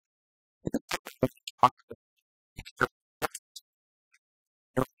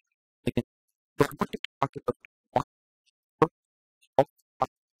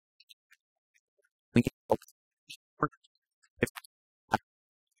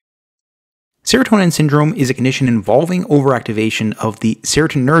Serotonin syndrome is a condition involving overactivation of the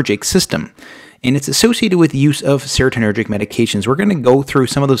serotonergic system, and it's associated with the use of serotonergic medications. We're going to go through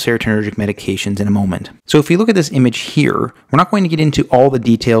some of those serotonergic medications in a moment. So if you look at this image here, we're not going to get into all the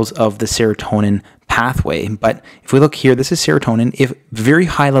details of the serotonin pathway, but if we look here, this is serotonin. If very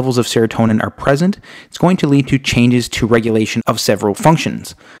high levels of serotonin are present, it's going to lead to changes to regulation of several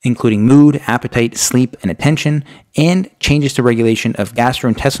functions, including mood, appetite, sleep, and attention, and changes to regulation of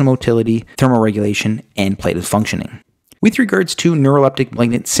gastrointestinal motility, thermoregulation, and platelet functioning. With regards to neuroleptic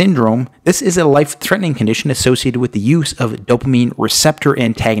malignant syndrome, this is a life-threatening condition associated with the use of dopamine receptor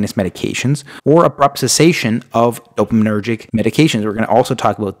antagonist medications or abrupt cessation of dopaminergic medications. We're going to also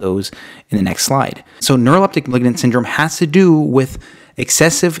talk about those in the next slide. So neuroleptic malignant syndrome has to do with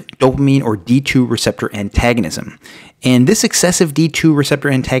excessive dopamine or D2 receptor antagonism. And this excessive D2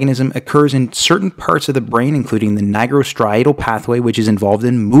 receptor antagonism occurs in certain parts of the brain, including the nigrostriatal pathway, which is involved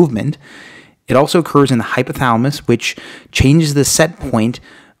in movement. It also occurs in the hypothalamus, which changes the set point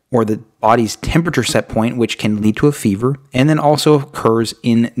or the body's temperature set point, which can lead to a fever, and then also occurs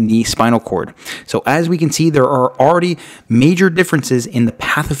in the spinal cord. So as we can see, there are already major differences in the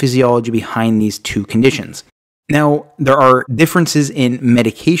pathophysiology behind these two conditions. Now, there are differences in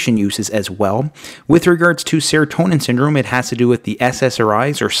medication uses as well. With regards to serotonin syndrome, it has to do with the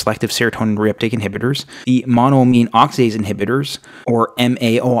SSRIs, or selective serotonin reuptake inhibitors, the monoamine oxidase inhibitors, or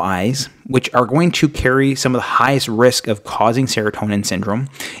MAOIs, which are going to carry some of the highest risk of causing serotonin syndrome,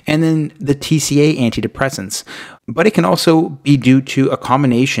 and then the TCA antidepressants. But it can also be due to a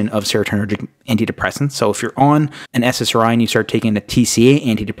combination of serotonergic antidepressants. So if you're on an SSRI and you start taking a TCA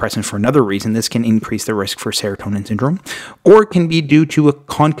antidepressant for another reason, this can increase the risk for serotonin syndrome. Or it can be due to a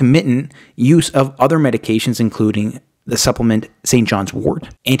concomitant use of other medications, including the supplement St. John's wort,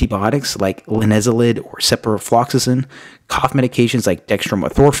 antibiotics like linezolid or ciprofloxacin, cough medications like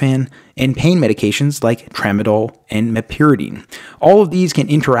dextromethorphan, and pain medications like tramadol and meperidine. All of these can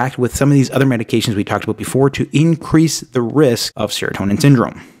interact with some of these other medications we talked about before to increase the risk of serotonin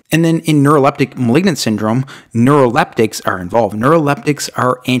syndrome. And then in neuroleptic malignant syndrome, neuroleptics are involved. Neuroleptics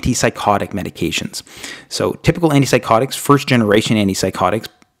are antipsychotic medications. So typical antipsychotics, first generation antipsychotics,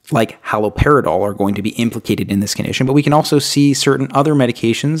 like haloperidol, are going to be implicated in this condition, but we can also see certain other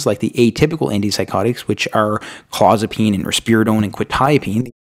medications like the atypical antipsychotics, which are clozapine and risperidone and quetiapine,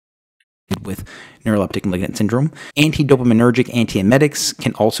 with neuroleptic malignant syndrome. Antidopaminergic antiemetics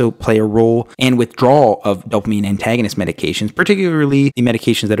can also play a role, and withdrawal of dopamine antagonist medications, particularly the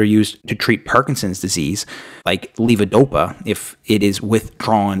medications that are used to treat Parkinson's disease, like levodopa, if it is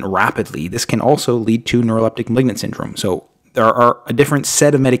withdrawn rapidly, this can also lead to neuroleptic malignant syndrome. So there are a different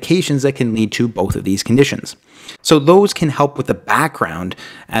set of medications that can lead to both of these conditions. So those can help with the background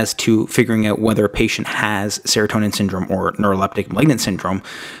as to figuring out whether a patient has serotonin syndrome or neuroleptic malignant syndrome.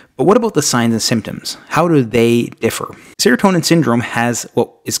 But what about the signs and symptoms? How do they differ? Serotonin syndrome has what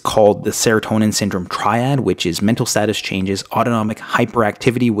is called the serotonin syndrome triad, which is mental status changes, autonomic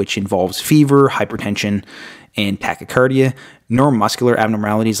hyperactivity, which involves fever, hypertension, and tachycardia, neuromuscular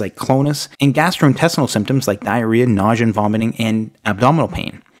abnormalities like clonus, and gastrointestinal symptoms like diarrhea, nausea and vomiting, and abdominal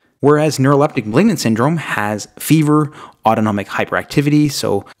pain. Whereas neuroleptic malignant syndrome has fever, autonomic hyperactivity,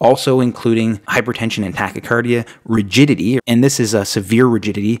 so also including hypertension and tachycardia, rigidity, and this is a severe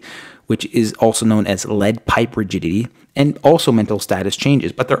rigidity, which is also known as lead pipe rigidity, and also mental status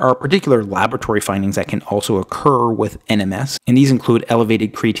changes. But there are particular laboratory findings that can also occur with NMS, and these include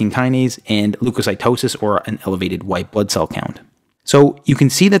elevated creatine kinase and leukocytosis, or an elevated white blood cell count. So you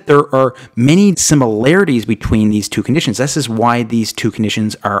can see that there are many similarities between these two conditions. This is why these two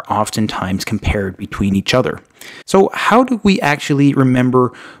conditions are oftentimes compared between each other. So how do we actually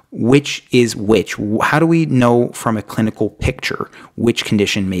remember which is which? How do we know from a clinical picture which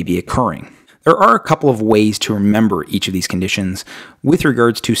condition may be occurring? There are a couple of ways to remember each of these conditions. With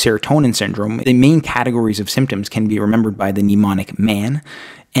regards to serotonin syndrome, the main categories of symptoms can be remembered by the mnemonic MAN,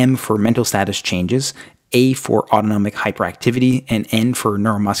 M for mental status changes, A for autonomic hyperactivity, and N for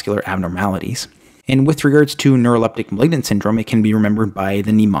neuromuscular abnormalities. And with regards to neuroleptic malignant syndrome, it can be remembered by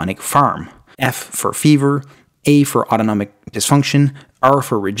the mnemonic FARM, F for fever, A for autonomic dysfunction, R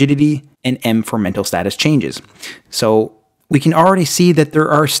for rigidity, and M for mental status changes. So we can already see that there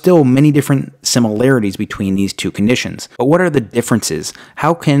are still many different similarities between these two conditions. But what are the differences?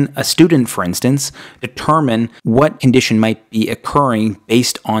 How can a student, for instance, determine what condition might be occurring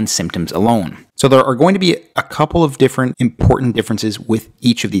based on symptoms alone? So there are going to be a couple of different important differences with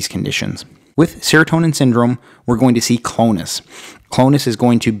each of these conditions. With serotonin syndrome, we're going to see clonus. Clonus is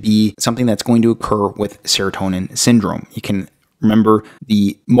going to be something that's going to occur with serotonin syndrome. You can remember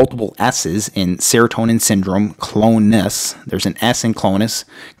the multiple S's in serotonin syndrome, clonus. There's an S in clonus,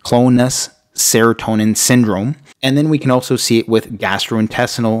 serotonin syndrome. And then we can also see it with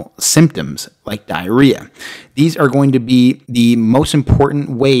gastrointestinal symptoms like diarrhea. These are going to be the most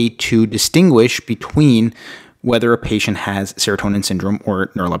important way to distinguish between whether a patient has serotonin syndrome or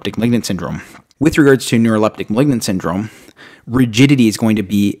neuroleptic malignant syndrome. With regards to neuroleptic malignant syndrome, rigidity is going to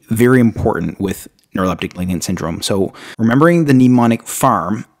be very important with neuroleptic malignant syndrome. So remembering the mnemonic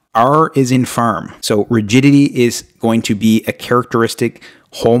PHARM, R is in PHARM. So rigidity is going to be a characteristic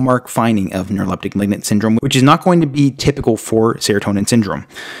hallmark finding of neuroleptic malignant syndrome, which is not going to be typical for serotonin syndrome.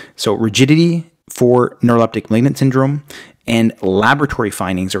 So rigidity for neuroleptic malignant syndrome and laboratory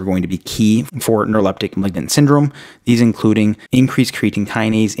findings are going to be key for neuroleptic malignant syndrome. These including increased creatine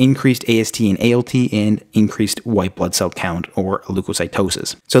kinase, increased AST and ALT, and increased white blood cell count or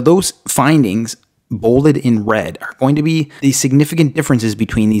leukocytosis. So those findings bolded in red are going to be the significant differences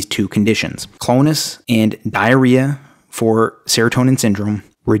between these two conditions. Clonus and diarrhea for serotonin syndrome,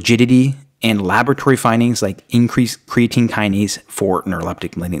 rigidity and laboratory findings like increased creatine kinase for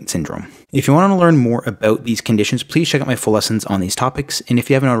neuroleptic malignant syndrome. If you want to learn more about these conditions, please check out my full lessons on these topics. And if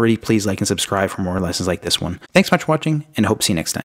you haven't already, please like and subscribe for more lessons like this one. Thanks so much for watching, and I hope to see you next time.